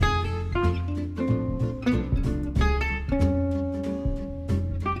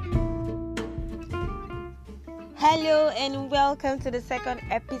Hello and welcome to the second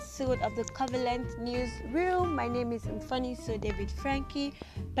episode of the Covalent Newsroom. My name is Mfaniso David Frankie,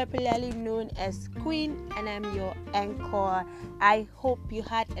 popularly known as Queen, and I'm your anchor. I hope you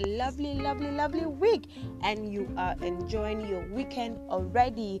had a lovely week and you are enjoying your weekend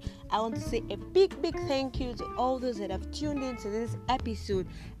already. I want to say a big thank you to all those that have tuned into this episode.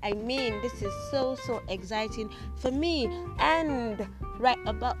 I mean, this is so exciting for me. And right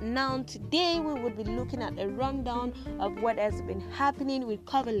about now, today we will be looking at a rundown of what has been happening with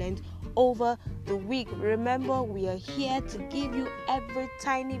Covalent over the week. Remember, we are here to give you every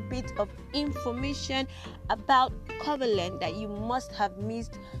tiny bit of information about Covalent that you must have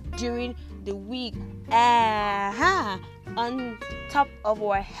missed during the week. On top of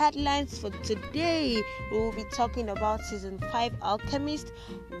our headlines for today, we will be talking about Season 5 Alchemist,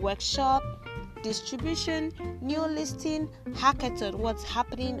 workshop, distribution, new listing, hackathon, what's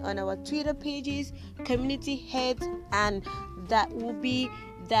happening on our Twitter pages, community heads, and that will be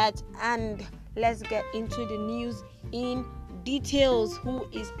that. And let's get into the news in details. Who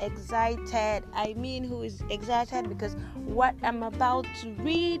is excited? Who is excited? Because what I'm about to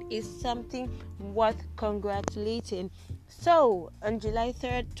read is something worth congratulating. So, on July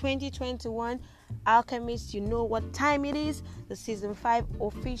 3rd, 2021, Alchemist, you know what time it is, the Season 5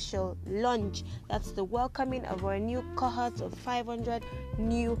 official launch. That's the welcoming of our new cohort of 500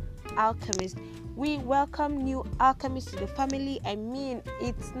 new Alchemists. We welcome new Alchemists to the family.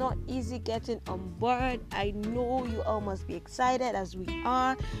 It's not easy getting on board. I know you all must be excited as we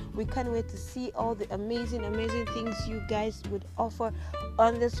are. We can't wait to see all the amazing things you guys would offer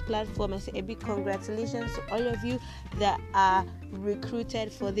on this platform. I say a big congratulations to all of you that are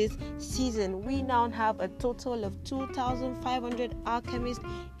recruited for this season. We now have a total of 2,500 Alchemists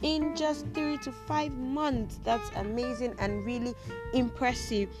in just 3 to 5 months. That's amazing and really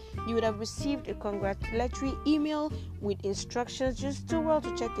impressive. You would have received a congratulatory email with instructions. Just do well to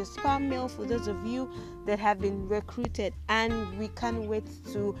check your spam mail for those of you that have been recruited, and we can't wait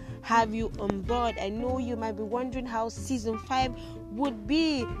to have you on board. I know you might be wondering how Season 5 would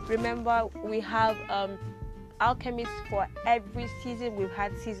be. Remember, we have Alchemist for every season. We've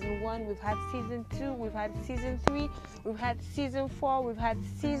had Season 1, we've had Season 2, we've had Season 3, we've had Season 4, we've had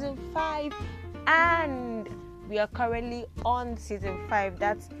Season 5, and we are currently on Season 5.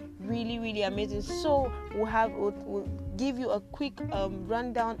 That's really amazing. So we'll give you a quick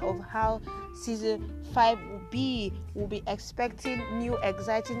rundown of how Season 5 will be. We'll be expecting new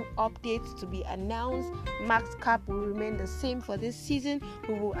exciting updates to be announced. Max cap will remain the same for this season.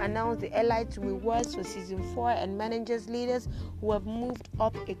 We will announce the elite rewards for Season 4 and managers leaders who have moved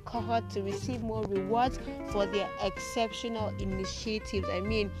up a cohort to receive more rewards for their exceptional initiatives.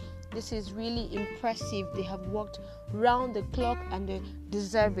 This is really impressive. They have worked round the clock and they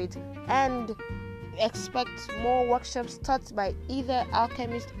deserve it. And expect more workshops taught by either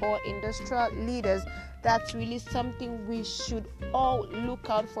alchemists or industrial leaders. That's really something we should all look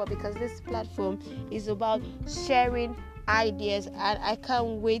out for, because this platform is about sharing ideas, and I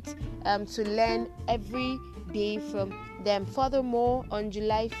can't wait to learn every day from them. Furthermore, on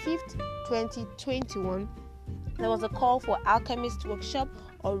July 5th, 2021, there was a call for Alchemist workshop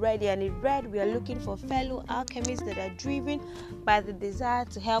already, and it read, we are looking for fellow alchemists that are driven by the desire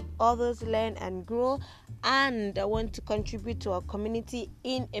to help others learn and grow, and I want to contribute to our community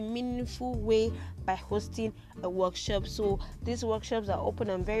in a meaningful way by hosting a workshop. So these workshops are open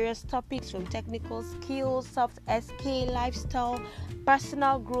on various topics, from technical skills, soft SK, lifestyle,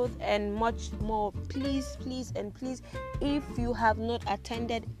 personal growth, and much more. Please, if you have not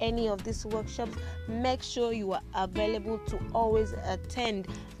attended any of these workshops, make sure you are available to always attend,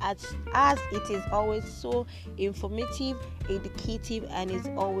 as it is always so informative, educative, and it's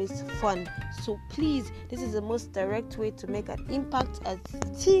always fun. So please, this is the most direct way to make an impact, as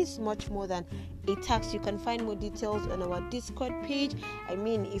it is much more than a tax. You can find more details on our Discord page.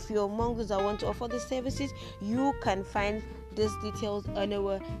 If you're among those that want to offer the services, you can find these details on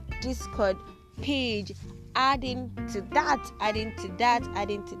our Discord page. Adding to that,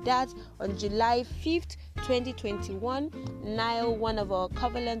 on July 5th, 2021, Niall, one of our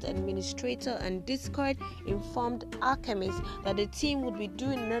Covalent administrator on Discord, informed Alchemist that the team would be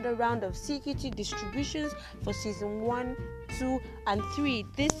doing another round of CQT distributions for Season 1, 2, and 3.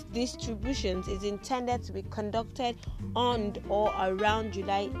 This distributions is intended to be conducted on or around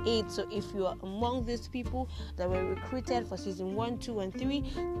July 8th. So if you are among these people that were recruited for Season 1, 2, and 3,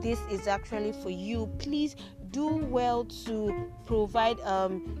 this is actually for you. Please do well to provide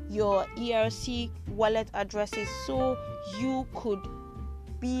your ERC wallet addresses so you could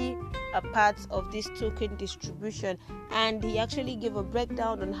be a part of this token distribution, and he actually gave a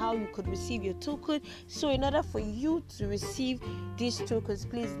breakdown on how you could receive your token. So in order for you to receive these tokens,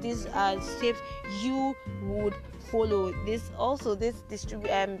 please, these are steps you would follow. These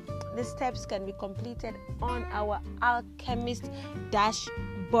steps can be completed on our Alchemist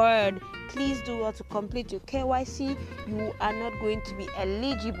dashboard. Please do well to complete your KYC. You are not going to be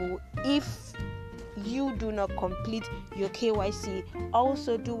eligible if you do not complete your KYC.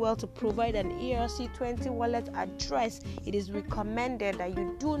 Also, do well to provide an ERC20 wallet address. It is recommended that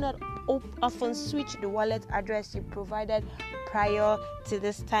you do not often switch the wallet address you provided prior to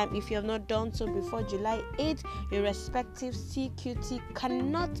this time. If you have not done so before July 8th, your respective CQT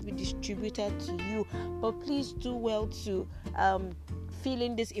cannot be distributed to you. But please do well to fill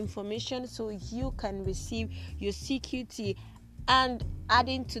in this information so you can receive your CQT. And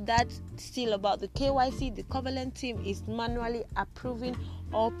adding to that, still about the KYC, the Covalent team is manually approving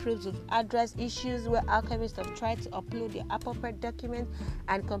all proofs of address issues where Alchemists have tried to upload the appropriate document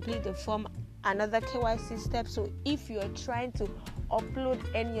and complete the form, another KYC step. So if you are trying to upload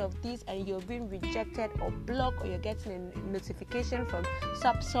any of these and you're being rejected or blocked, or you're getting a notification from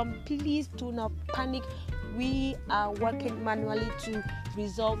Subsum, please do not panic. We are working manually to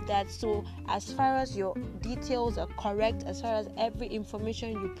resolve that. So as far as your details are correct, as far as every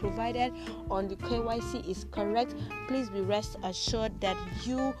information you provided on the KYC is correct, please be rest assured that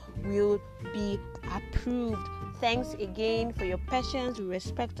you will be approved. Thanks again for your patience. We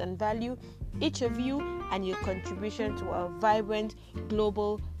respect and value each of you and your contribution to our vibrant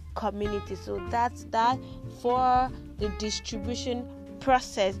global community. So that's that for the distribution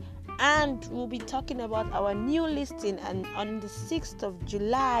process. And we'll be talking about our new listing, and on the 6th of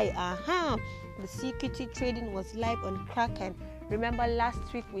July, the CQT trading was live on Kraken. Remember last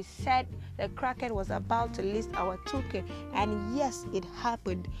week we said that Kraken was about to list our token, and yes, it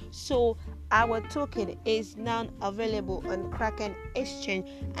happened. So our token is now available on Kraken Exchange,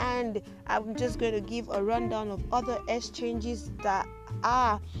 and I'm just going to give a rundown of other exchanges that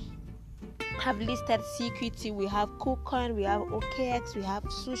have listed CQT. We have KuCoin, we have OKX, we have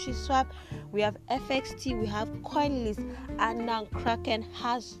SushiSwap, we have FXT, we have CoinList, and now Kraken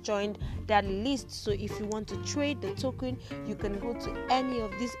has joined that list. So if you want to trade the token, you can go to any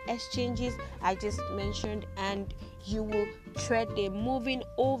of these exchanges I just mentioned and you will trade them. Moving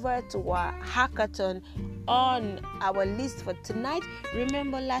over to our hackathon on our list for tonight.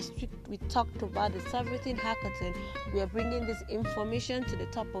 Remember last week we talked about the Sovereign Hackathon. We are bringing this information to the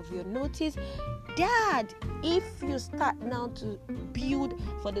top of your notice. Dad, if you start now to build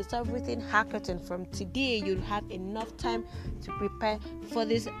for the Sovereign Hackathon from today, you'll have enough time to prepare for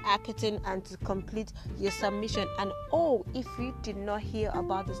this hackathon and to complete your submission. And if you did not hear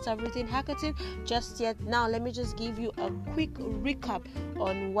about the Sovereign Hackathon just yet, now let me just give you a quick recap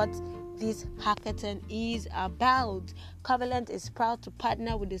on what this hackathon is about. Covalent is proud to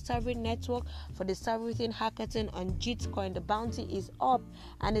partner with the Sovereign Network for the Sovereign Hackathon on Gitcoin. The bounty is up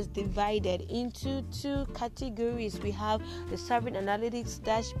and is divided into two categories. We have the Sovereign Analytics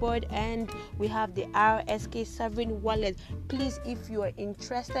Dashboard and we have the RSK Sovereign Wallet. Please, if you are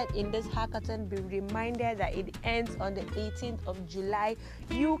interested in this hackathon, be reminded that it ends on the 18th of July.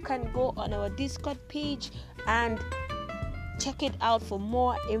 You can go on our Discord page and check it out for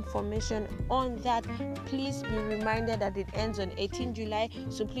more information on that. Please be reminded that it ends on 18 July,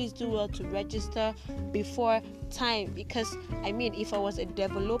 so please do well to register before time, because if I was a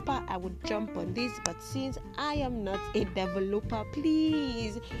developer I would jump on this, but since I am not a developer,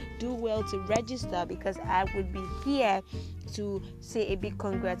 please do well to register, because I would be here to say a big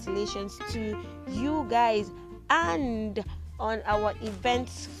congratulations to you guys. And on our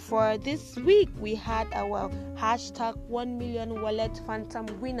events for this week, we had our hashtag 1 million wallet phantom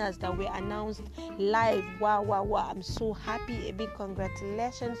winners that were announced live. Wow, I'm so happy. A big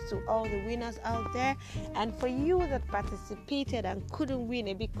congratulations to all the winners out there, and for you that participated and couldn't win,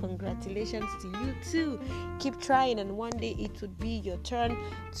 a big congratulations to you too. Keep trying, and one day it would be your turn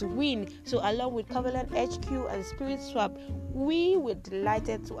to win. So along with Covalent HQ and SpiritSwap, we were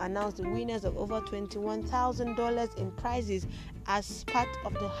delighted to announce the winners of over $21,000 in prizes as part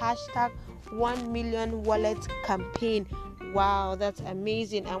of the hashtag 1 million wallet campaign. Wow, that's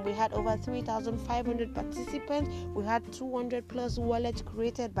amazing. And we had over 3,500 participants. We had 200 plus wallets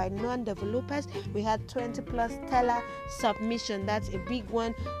created by non-developers. We had 20 plus Stellar submission. That's a big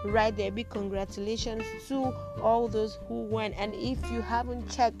one right there. Big congratulations to all those who won. And if you haven't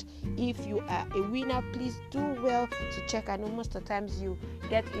checked if you are a winner, please do well to check. I know most of the times you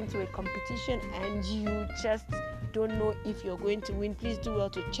get into a competition and you just don't know if you're going to win, please do well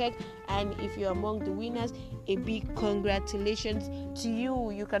to check. And if you're among the winners, a big congratulations to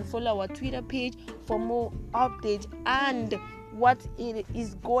you. You can follow our Twitter page for more updates and what it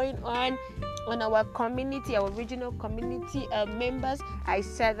is going on our community, our regional community members. I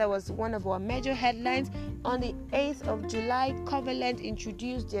said that was one of our major headlines. On the 8th of July, Covalent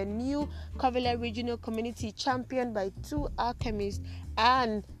introduced their new Covalent Regional Community championed by 2 alchemists,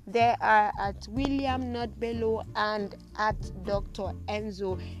 and they are at William Notbello and at Dr.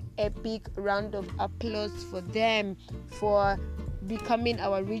 Enzo. A big round of applause for them for becoming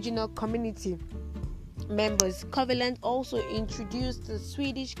our regional community members. Covalent also introduced the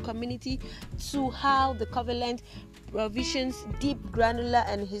Swedish community to how the Covalent provisions deep, granular,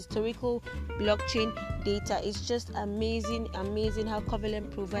 and historical blockchain data. It's just amazing how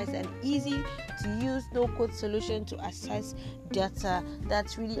Covalent provides an easy to use no-code solution to access data.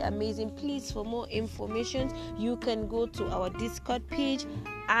 That's really amazing. Please, for more information, you can go to our Discord page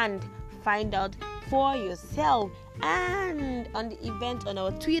and find out for yourself. And on the event on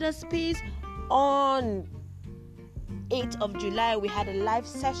our Twitter space on 8th of July, we had a live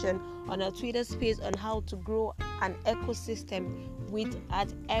session on our Twitter space on how to grow an ecosystem with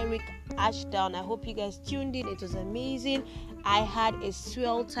at Eric Ashdown. I hope you guys tuned in. It was amazing. I had a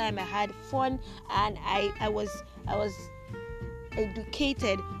swell time. I had fun, and I was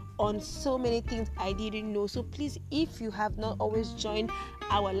educated on so many things I didn't know. So please, if you have not always joined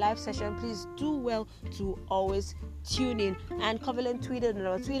our live session, please do well to always tune in. And Covalent tweeted on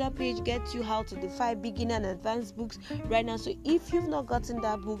our Twitter page gets you how to defy beginner and advanced books right now. So if you've not gotten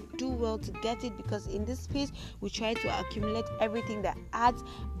that book, do well to get it, because in this space we try to accumulate everything that adds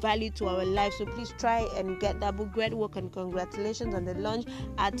value to our life. So please try and get that book. Great work and congratulations on the launch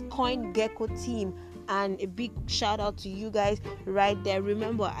at CoinGecko team. And a big shout out to you guys right there.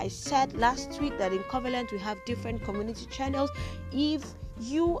 Remember, I said last week that in Covalent we have different community channels. If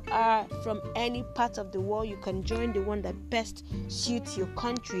you are from any part of the world, you can join the one that best suits your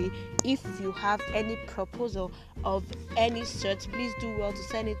country. If you have any proposal of any sort, please do well to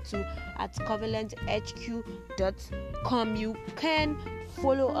send it to at covalenthq.com. You can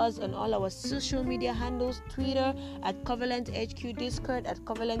follow us on all our social media handles: Twitter at CovalentHQ, Discord at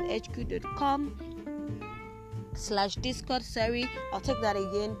covalenthq.com/Discord. I'll take that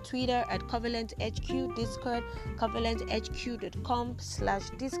again. Twitter at CovalentHQ, Discord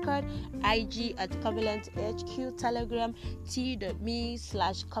covalenthq.com/Discord, IG at CovalentHQ, Telegram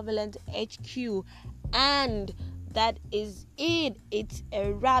t.me/CovalentHQ. And that is it. It's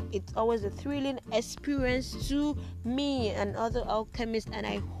a wrap. It's always a thrilling experience to me and other alchemists, and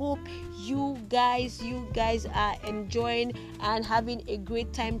I hope you guys are enjoying and having a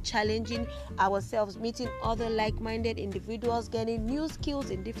great time challenging ourselves, meeting other like-minded individuals, getting new skills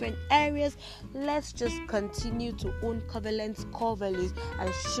in different areas. Let's just continue to own Covalent's core values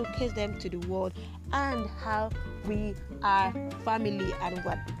and showcase them to the world, and how we are family and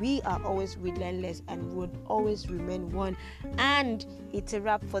what we are always relentless and would always remain one. And it's a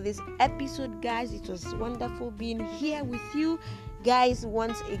wrap for this episode, guys. It was wonderful being here with you guys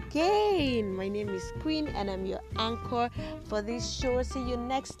once again. My name is Queen and I'm your anchor for this show. See you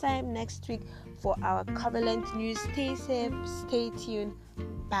next week for our Covalent news. Stay safe, stay tuned.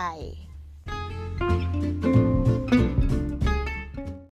 Bye.